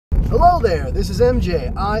Hello there, this is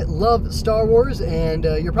MJ. I love Star Wars, and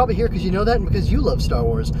you're probably here because you know that and because you love Star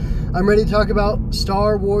Wars. I'm ready to talk about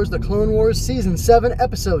Star Wars The Clone Wars Season 7,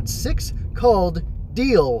 Episode 6, called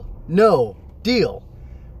Deal No Deal.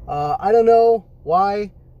 I don't know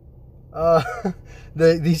why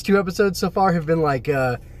these two episodes so far have been like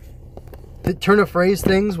turn of phrase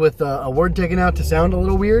things with a word taken out to sound a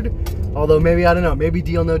little weird. Although maybe, I don't know, maybe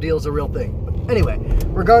Deal No Deal is a real thing. But anyway,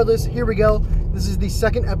 regardless, here we go. This is the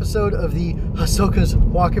second episode of the Ahsoka's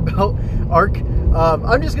Walkabout arc.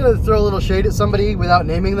 I'm just going to throw a little shade at somebody without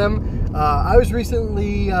naming them. I was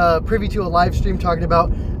recently privy to a live stream talking about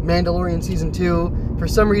Mandalorian Season 2. For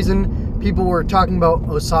some reason, people were talking about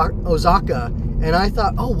Osaka, and I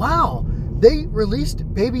thought, oh wow, they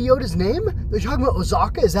released Baby Yoda's name? They're talking about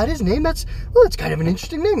Osaka? Is that his name? That's kind of an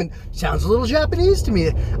interesting name, and sounds a little Japanese to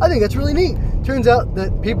me. I think that's really neat. Turns out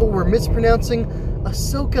that people were mispronouncing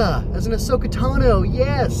Ahsoka as an Ahsoka Tano.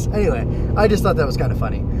 Yes. Anyway, I just thought that was kind of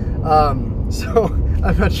funny. So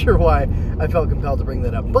I'm not sure why I felt compelled to bring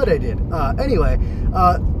that up, but I did. Anyway,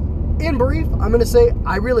 in brief, I'm going to say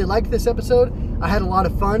I really liked this episode. I had a lot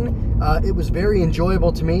of fun. It was very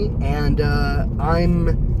enjoyable to me, and I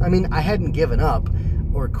hadn't given up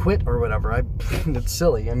or quit or whatever. That's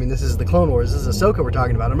silly. I mean, this is the Clone Wars. This is Ahsoka we're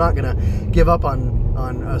talking about. I'm not going to give up on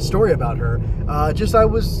a story about her. Just I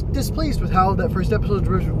was displeased with how that first episode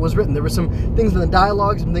was written. There were some things in the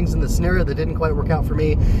dialogue, some things in the scenario that didn't quite work out for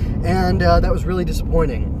me, and that was really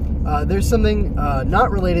disappointing. There's something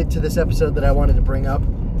not related to this episode that I wanted to bring up.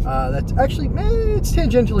 That's actually, it's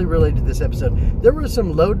tangentially related to this episode. There were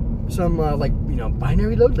some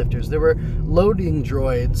binary load lifters. There were loading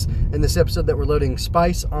droids in this episode that were loading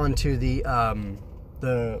spice onto the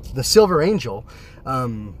Silver Angel,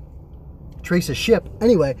 Trace's ship.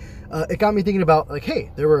 Anyway, it got me thinking about, like, hey,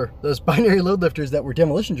 there were those binary load lifters that were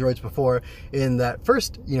demolition droids before in that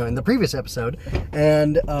first, in the previous episode.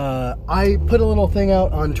 And I put a little thing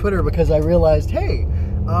out on Twitter because I realized, hey,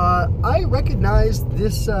 I recognize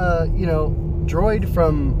this, droid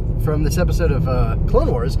from this episode of Clone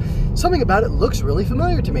Wars. Something about it looks really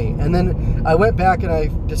familiar to me. And then I went back and I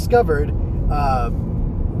discovered LB?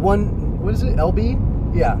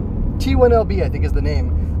 Yeah, T1LB, I think is the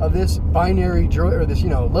name of this binary droid, or this,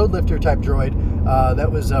 load lifter type droid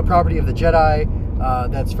that was property of the Jedi.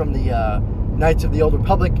 That's from the Knights of the Old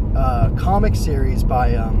Republic comic series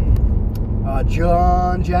by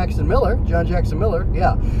John Jackson Miller,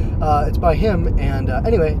 yeah. It's by him, and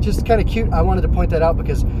anyway, just kind of cute. I wanted to point that out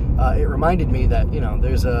because it reminded me that,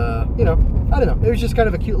 there's a, I don't know, it was just kind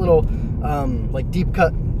of a cute little, deep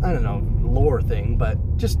cut, I don't know, lore thing, but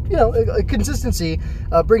just, a consistency,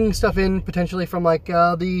 bringing stuff in potentially from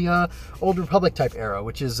the Old Republic type era,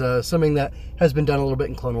 which is something that has been done a little bit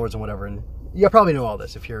in Clone Wars and whatever, and you probably know all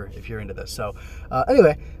this if you're into this. So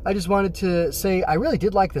anyway, I just wanted to say I really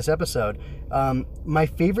did like this episode. My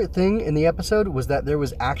favorite thing in the episode was that there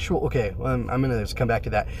was actual... Okay, I'm going to just come back to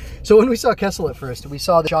that. So when we saw Kessel at first, we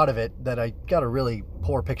saw the shot of it that I got a really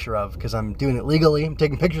poor picture of because I'm doing it legally. I'm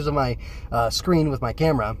taking pictures of my screen with my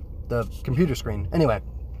camera, the computer screen. Anyway,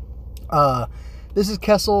 this is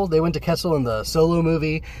Kessel. They went to Kessel in the Solo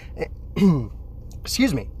movie.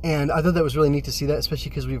 Excuse me. And I thought that was really neat to see that, especially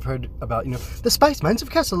because we've heard about, the spice mines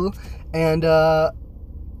of Kessel. And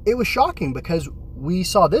it was shocking because we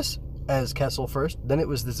saw this as Kessel first. Then it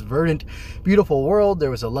was this verdant, beautiful world.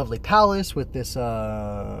 There was a lovely palace with this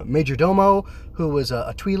Major Domo, who was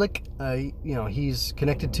a Twi'lek. He's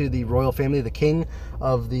connected to the royal family, the king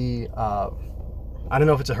of the... I don't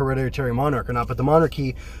know if it's a hereditary monarch or not, but the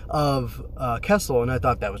monarchy of Kessel, and I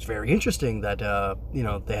thought that was very interesting that,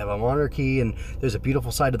 they have a monarchy and there's a beautiful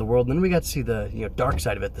side of the world. And then we got to see the, dark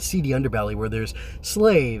side of it, the seedy underbelly, where there's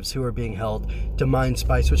slaves who are being held to mine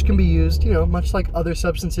spice, which can be used, much like other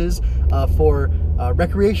substances for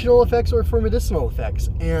recreational effects or for medicinal effects.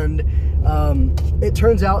 And it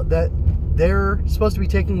turns out that they're supposed to be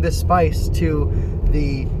taking this spice to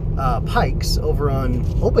the Pikes over on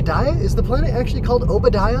Obadiah. Is the planet actually called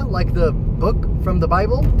Obadiah, like the book from the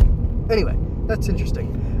Bible? Anyway, that's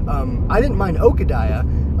interesting. I didn't mind Obadiah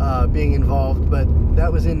being involved, but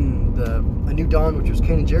that was in A New Dawn, which was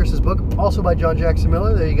Kanan Jarrus's book, also by John Jackson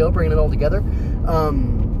Miller. There you go, bringing it all together.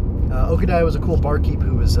 Obadiah was a cool barkeep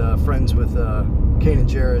who was friends with Kanan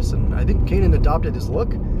Jarrus, and I think Kanan adopted his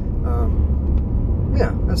look.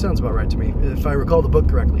 Yeah, that sounds about right to me, if I recall the book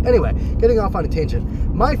correctly. Anyway, getting off on a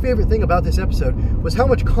tangent. My favorite thing about this episode was how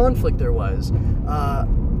much conflict there was.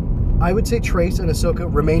 I would say Trace and Ahsoka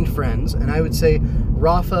remained friends, and I would say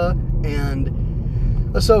Rafa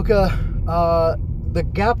and Ahsoka, the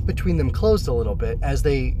gap between them closed a little bit as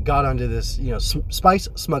they got onto this, spice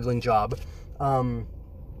smuggling job.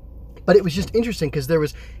 But it was just interesting because there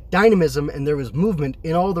was dynamism and there was movement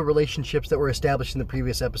in all the relationships that were established in the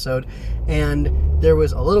previous episode. And there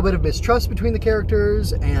was a little bit of mistrust between the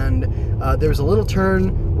characters. And there was a little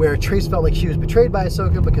turn where Trace felt like she was betrayed by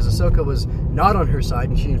Ahsoka because Ahsoka was not on her side.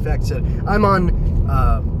 And she, in fact, said, I'm on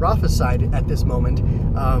Rafa's side at this moment.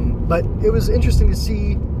 But it was interesting to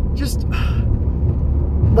see just,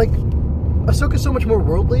 like, Ahsoka's so much more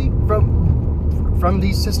worldly from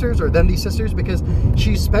these sisters, or than these sisters, because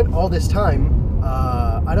she spent all this time,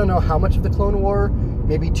 I don't know how much of the Clone War,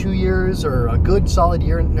 maybe 2 years or a good solid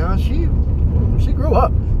year. Now she grew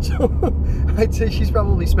up, so I'd say she's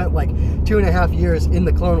probably spent like 2.5 years in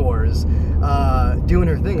the Clone Wars doing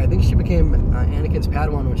her thing. I think she became Anakin's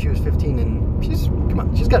Padawan when she was 15, and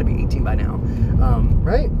she's got to be 18 by now,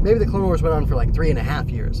 right? Maybe the Clone Wars went on for like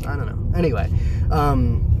 3.5 years. I don't know. Anyway,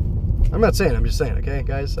 I'm not saying, I'm just saying, okay,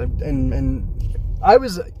 guys?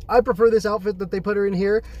 I prefer this outfit that they put her in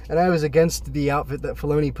here, and I was against the outfit that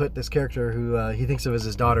Filoni put this character, who he thinks of as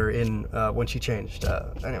his daughter, in when she changed.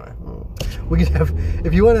 Anyway, we could have,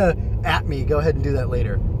 if you want to at me, go ahead and do that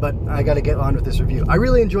later. But I got to get on with this review. I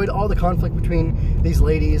really enjoyed all the conflict between these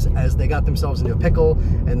ladies as they got themselves into a pickle,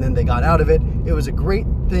 and then they got out of it. It was a great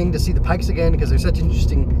thing to see the Pikes again, because they're such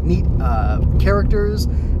interesting, neat characters,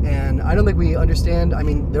 and I don't think we understand. I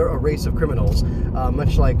mean, they're a race of criminals,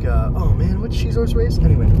 much like, oh man, what's Shizor's race?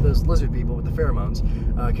 Anyway, those lizard people with the pheromones.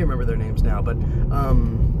 I can't remember their names now, but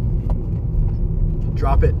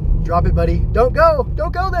drop it, buddy. Don't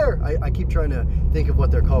go there. I keep trying to think of what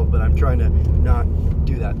they're called, but I'm trying to not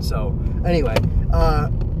do that. So anyway,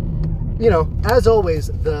 you know, as always,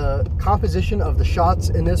 the composition of the shots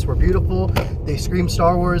in this were beautiful. They scream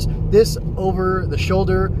Star Wars. This over the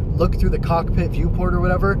shoulder look through the cockpit viewport or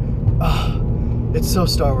whatever, it's so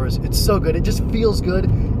Star Wars. It's so good. It just feels good,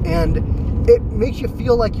 and it makes you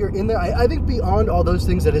feel like you're in there. I think beyond all those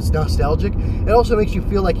things that it's nostalgic, it also makes you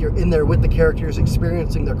feel like you're in there with the characters,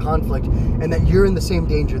 experiencing their conflict, and that you're in the same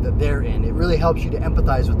danger that they're in. It really helps you to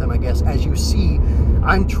empathize with them, I guess, as you see,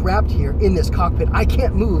 I'm trapped here in this cockpit. I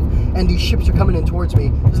can't move, and these ships are coming in towards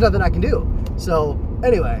me. There's nothing I can do. So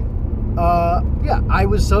anyway, yeah, I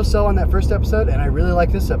was so on that first episode, and I really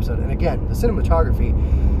like this episode. And again, the cinematography,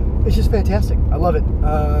 it's just fantastic. I love it.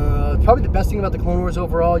 Probably the best thing about the Clone Wars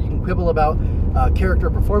overall. You can quibble about character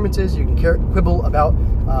performances. You can quibble about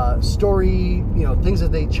story, you know, things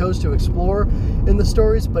that they chose to explore in the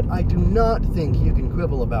stories. But I do not think you can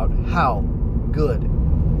quibble about how good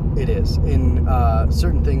it is in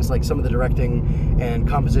certain things, like some of the directing and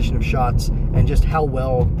composition of shots, and just how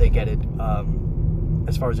well they get it.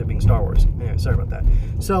 As far as it being Star Wars. Anyway, sorry about that.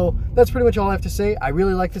 So that's pretty much all I have to say. I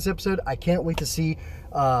really like this episode. I can't wait to see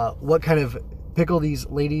what kind of pickle these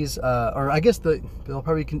ladies, or I guess they'll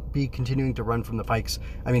probably be continuing to run from the Pikes.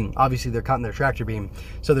 I mean, obviously they're caught in their tractor beam,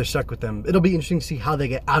 so they're stuck with them. It'll be interesting to see how they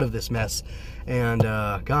get out of this mess. And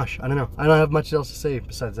gosh, I don't know. I don't have much else to say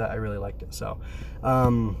besides that. I really liked it. So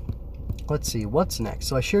let's see, what's next?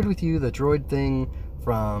 So I shared with you the droid thing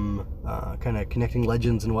from kind of connecting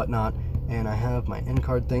legends and whatnot, and I have my end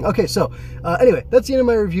card thing. Okay, so anyway, that's the end of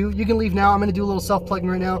my review. You can leave now. I'm going to do a little self-plugging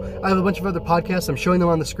right now. I have a bunch of other podcasts. I'm showing them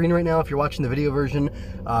on the screen right now. If you're watching the video version,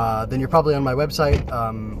 then you're probably on my website,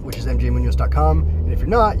 which is mjmunoz.com. And if you're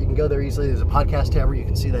not, you can go there easily. There's a podcast tab where you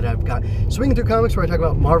can see that I've got Swinging Through Comics, where I talk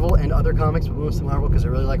about Marvel and other comics, but mostly Marvel because I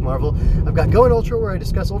really like Marvel. I've got Going Ultra, where I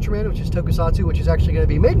discuss Ultraman, which is tokusatsu, which is actually going to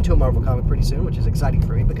be made into a Marvel comic pretty soon, which is exciting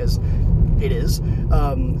for me because it is.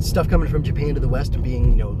 Stuff coming from Japan to the West and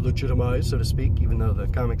being, you know, legitimized, so to speak, even though the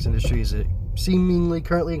comics industry is seemingly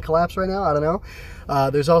currently in collapse right now. I don't know.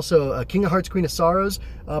 There's also a King of Hearts, Queen of Sorrows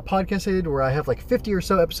podcast I did, where I have like 50 or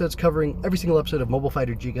so episodes covering every single episode of Mobile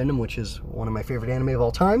Fighter G Gundam, which is one of my favorite anime of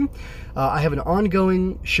all time. I have an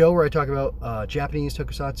ongoing show where I talk about Japanese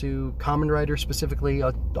tokusatsu, Kamen Rider specifically.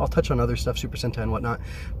 I'll touch on other stuff, Super Sentai and whatnot,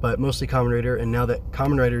 but mostly Kamen Rider. And now that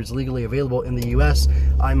Kamen Rider is legally available in the US,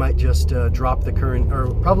 I might just drop the current,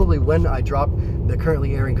 or probably when I drop the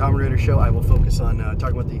currently airing Kamen Rider show, I will focus on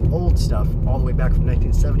talking about the old stuff all the way back from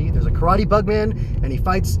 1970. There's a karate bugman, and he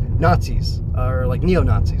fights Nazis, or like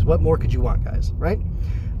neo-Nazis. What more could you want, guys, right?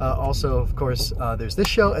 Also, of course, there's this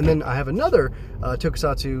show, and then I have another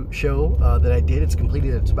tokusatsu show that I did. It's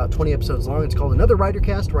completed. It's about 20 episodes long. It's called Another Rider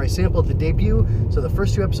Cast, where I sampled the debut, so the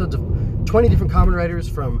first 2 episodes of 20 different Kamen Riders,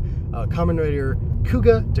 from Kamen Rider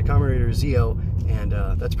Kuga to Kamen Rider Zeo, and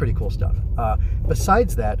that's pretty cool stuff.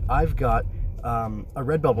 Besides that, I've got a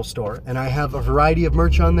Redbubble store, and I have a variety of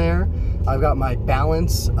merch on there. I've got my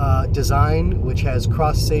Balance design, which has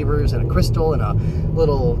cross sabers and a crystal and a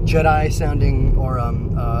little Jedi sounding, or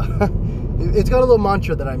it's got a little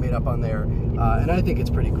mantra that I made up on there, and I think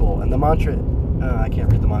it's pretty cool. And the mantra I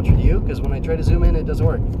can't read the mantra to you because when I try to zoom in, it doesn't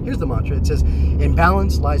work. Here's the mantra. It says, in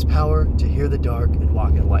balance lies power to hear the dark and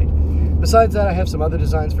walk in light. Besides that, I have some other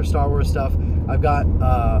designs for Star Wars stuff. I've got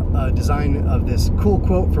a design of this cool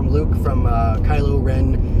quote from Luke from Kylo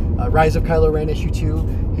Ren, Rise of Kylo Ren issue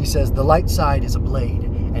 2. He says, the light side is a blade,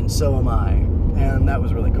 and so am I. And that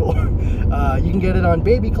was really cool. You can get it on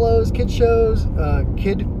baby clothes, kid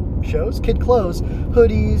clothes,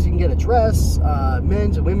 hoodies. You can get a dress,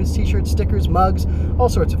 men's and women's t-shirts, stickers, mugs, all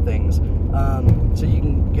sorts of things. So you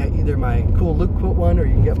can get either my cool Luke quote one, or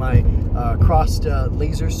you can get my crossed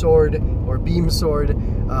laser sword or beam sword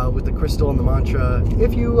with the crystal and the mantra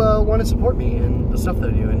if you want to support me and the stuff that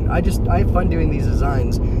I do. And I have fun doing these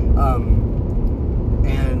designs.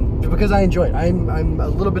 And because I enjoy it. I'm a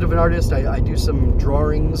little bit of an artist. I do some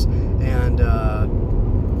drawings, and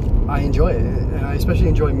I enjoy it. And I especially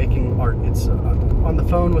enjoy making art. It's on the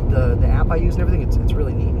phone with the app I use and everything. It's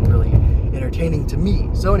really neat and really entertaining to me.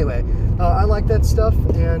 So anyway, I like that stuff,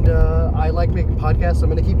 and I like making podcasts. I'm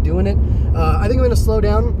going to keep doing it. I think I'm going to slow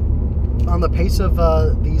down on the pace of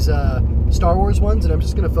these Star Wars ones, and I'm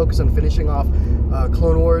just going to focus on finishing off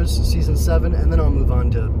Clone Wars Season 7, and then I'll move on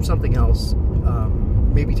to something else.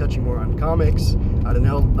 Maybe touching more on comics. I don't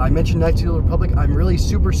know. I mentioned Knights of the Old Republic. I'm really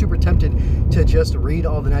super tempted to just read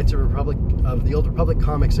all the Knights of the Old Republic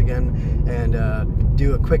comics again, and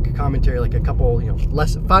do a quick commentary, like a couple,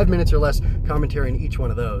 5 minutes or less commentary in each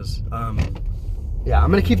one of those. Yeah, I'm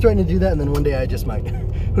gonna keep threatening to do that, and then one day I just might.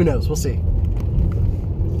 Who knows? We'll see.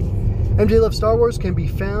 MJ Love Star Wars can be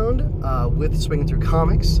found with Swinging Through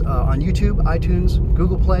Comics on YouTube, iTunes,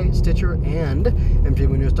 Google Play, Stitcher, and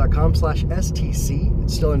mjmunoz.com/STC.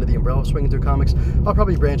 It's still under the umbrella of Swinging Through Comics. I'll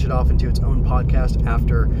probably branch it off into its own podcast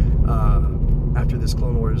after this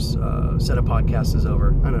Clone Wars set of podcasts is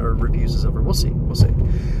over, or reviews is over. We'll see.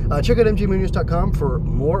 Check out mjmunoz.com for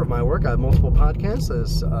more of my work. I have multiple podcasts,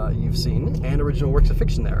 as you've seen, and original works of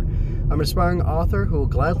fiction there. I'm an aspiring author who will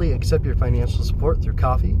gladly accept your financial support through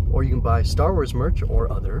coffee, or you can buy Star Wars merch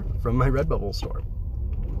or other from my Redbubble store.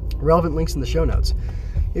 Relevant links in the show notes.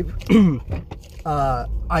 If never mind.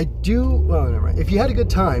 If you had a good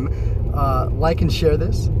time, like and share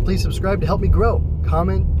this. Please subscribe to help me grow.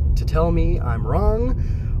 Comment to tell me I'm wrong,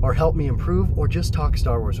 or help me improve, or just talk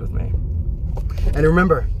Star Wars with me. And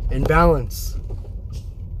remember, in balance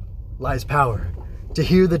lies power to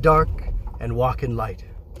hear the dark and walk in light.